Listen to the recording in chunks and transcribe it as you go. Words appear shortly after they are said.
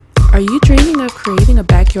Are you dreaming of creating a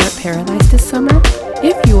backyard paradise this summer?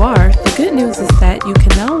 If you are, the good news is that you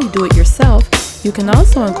can not only do it yourself, you can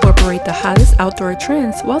also incorporate the hottest outdoor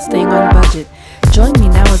trends while staying on a budget. Join me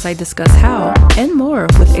now as I discuss how and more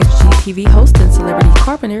with HGTV host and celebrity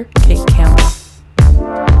carpenter Kate Campbell.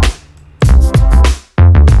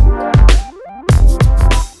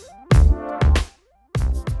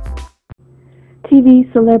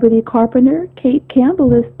 TV celebrity carpenter Kate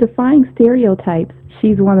Campbell is defying stereotypes.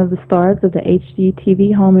 She's one of the stars of the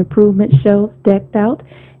HGTV home improvement shows Decked Out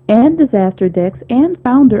and Disaster Decks and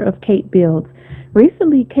founder of Kate Builds.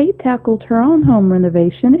 Recently, Kate tackled her own home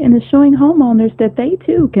renovation and is showing homeowners that they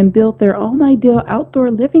too can build their own ideal outdoor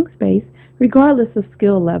living space regardless of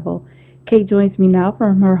skill level. Kate joins me now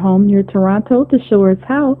from her home near Toronto to show us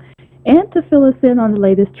how and to fill us in on the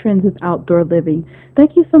latest trends of outdoor living.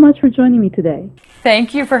 Thank you so much for joining me today.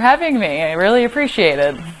 Thank you for having me. I really appreciate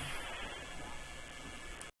it.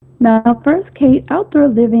 Now, first, Kate, outdoor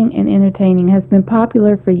living and entertaining has been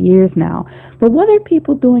popular for years now, but what are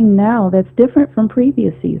people doing now that's different from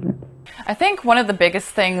previous seasons? I think one of the biggest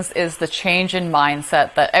things is the change in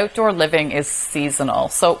mindset that outdoor living is seasonal.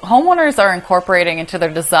 So homeowners are incorporating into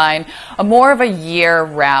their design a more of a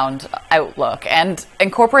year-round outlook and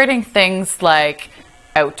incorporating things like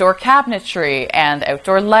outdoor cabinetry and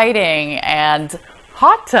outdoor lighting and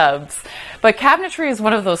hot tubs. But cabinetry is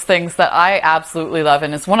one of those things that I absolutely love,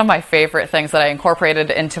 and it's one of my favorite things that I incorporated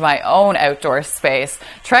into my own outdoor space.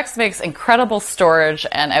 Trex makes incredible storage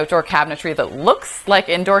and outdoor cabinetry that looks like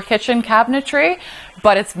indoor kitchen cabinetry,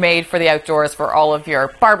 but it's made for the outdoors for all of your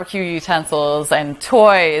barbecue utensils and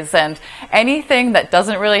toys and anything that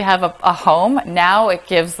doesn't really have a home. Now it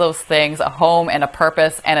gives those things a home and a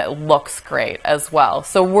purpose, and it looks great as well.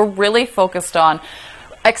 So we're really focused on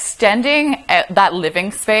extending that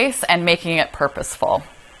living space and making it purposeful.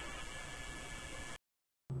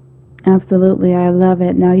 Absolutely, I love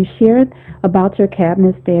it. Now, you shared about your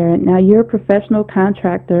cabinets there. Now, you're a professional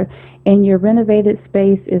contractor, and your renovated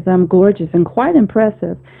space is gorgeous and quite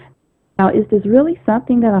impressive. Now, is this really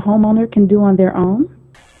something that a homeowner can do on their own?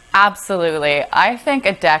 Absolutely. I think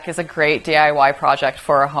a deck is a great DIY project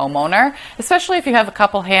for a homeowner, especially if you have a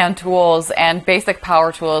couple hand tools and basic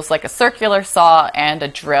power tools like a circular saw and a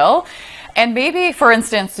drill. And maybe, for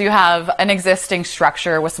instance, you have an existing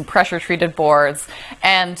structure with some pressure-treated boards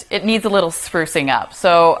and it needs a little sprucing up.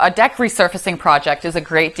 So a deck resurfacing project is a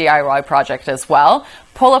great DIY project as well.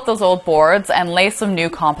 Pull up those old boards and lay some new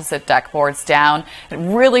composite deck boards down. It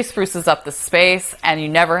really spruces up the space and you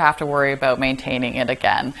never have to worry about maintaining it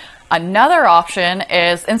again. Another option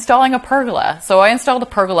is installing a pergola. So I installed a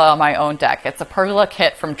pergola on my own deck. It's a pergola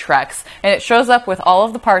kit from Trex, and it shows up with all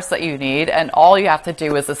of the parts that you need, and all you have to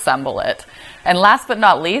do is assemble it. And last but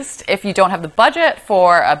not least, if you don't have the budget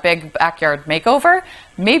for a big backyard makeover,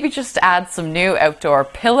 maybe just add some new outdoor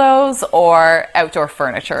pillows or outdoor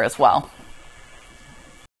furniture as well.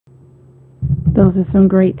 Those are some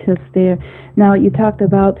great tips there. Now, you talked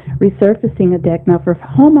about resurfacing a deck. Now, for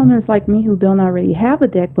homeowners like me who don't already have a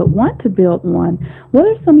deck but want to build one, what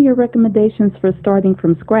are some of your recommendations for starting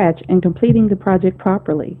from scratch and completing the project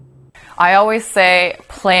properly? I always say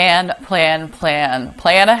plan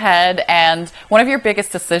ahead, and one of your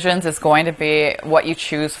biggest decisions is going to be what you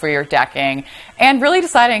choose for your decking and really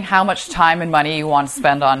deciding how much time and money you want to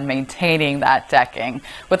spend on maintaining that decking.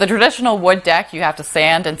 With a traditional wood deck, you have to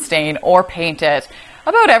sand and stain or paint it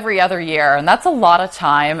about every other year, and that's a lot of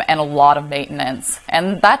time and a lot of maintenance.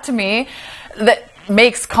 And that, to me, that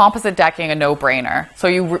makes composite decking a no-brainer. So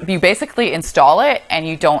you basically install it and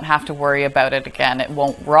you don't have to worry about it again. It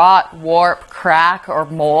won't rot, warp, crack, or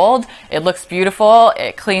mold. It looks beautiful.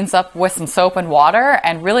 It cleans up with some soap and water,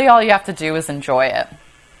 and really all you have to do is enjoy it.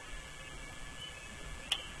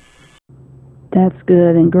 That's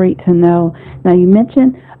good and great to know. Now, you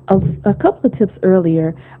mentioned a couple of tips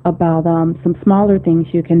earlier about some smaller things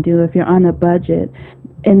you can do if you're on a budget.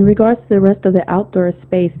 In regards to the rest of the outdoor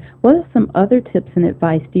space, what are some other tips and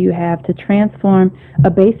advice do you have to transform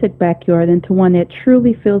a basic backyard into one that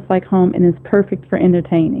truly feels like home and is perfect for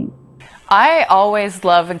entertaining? I always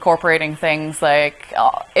love incorporating things like,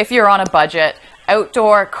 if you're on a budget,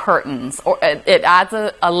 outdoor curtains, or it adds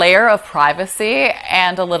a layer of privacy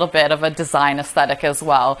and a little bit of a design aesthetic as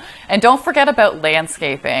well. And don't forget about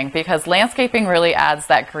landscaping, because landscaping really adds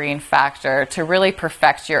that green factor to really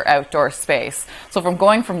perfect your outdoor space. So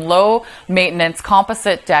going from low maintenance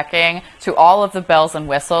composite decking to all of the bells and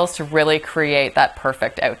whistles to really create that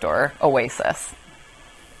perfect outdoor oasis.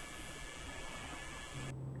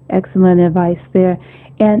 Excellent advice there.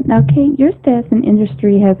 And now, Kate, your stats and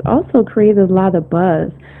industry has also created a lot of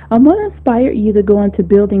buzz. What inspired you to go into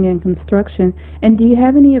building and construction? And do you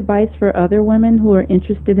have any advice for other women who are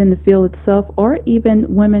interested in the field itself, or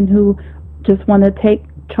even women who just want to take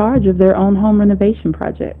charge of their own home renovation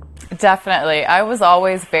project? Definitely. I was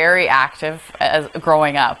always very active as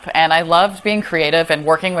growing up, and I loved being creative and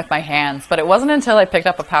working with my hands. But it wasn't until I picked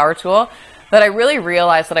up a power tool that I really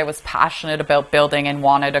realized that I was passionate about building and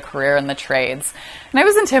wanted a career in the trades. And it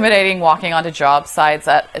was intimidating walking onto job sites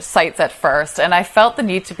at first, and I felt the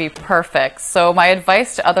need to be perfect. So my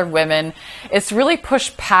advice to other women is to really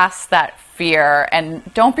push past that fear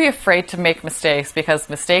and don't be afraid to make mistakes, because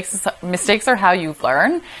mistakes are how you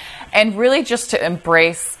learn, and really just to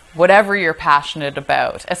embrace whatever you're passionate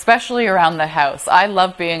about, especially around the house. I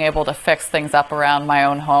love being able to fix things up around my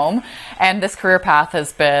own home, and this career path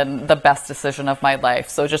has been the best decision of my life.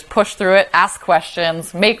 So just push through it, ask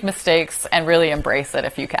questions, make mistakes, and really embrace it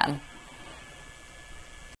if you can.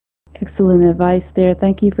 Excellent advice there.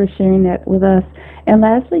 Thank you for sharing that with us. And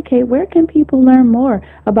lastly, Kate, where can people learn more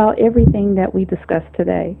about everything that we discussed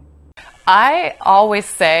today? I always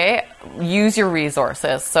say use your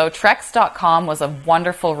resources. So Trex.com was a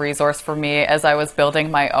wonderful resource for me as I was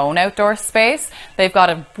building my own outdoor space. They've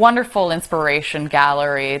got a wonderful inspiration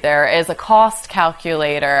gallery. There is a cost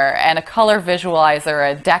calculator and a color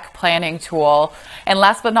visualizer, a deck planning tool. And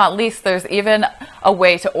last but not least, there's even a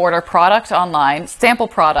way to order product online, sample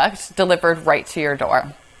product delivered right to your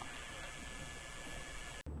door.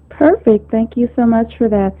 Perfect. Thank you so much for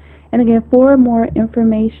that. And again, for more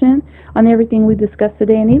information on everything we discussed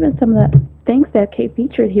today, and even some of the things that Kate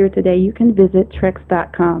featured here today, you can visit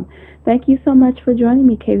Trex.com. Thank you so much for joining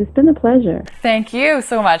me, Kate. It's been a pleasure. Thank you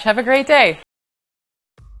so much. Have a great day.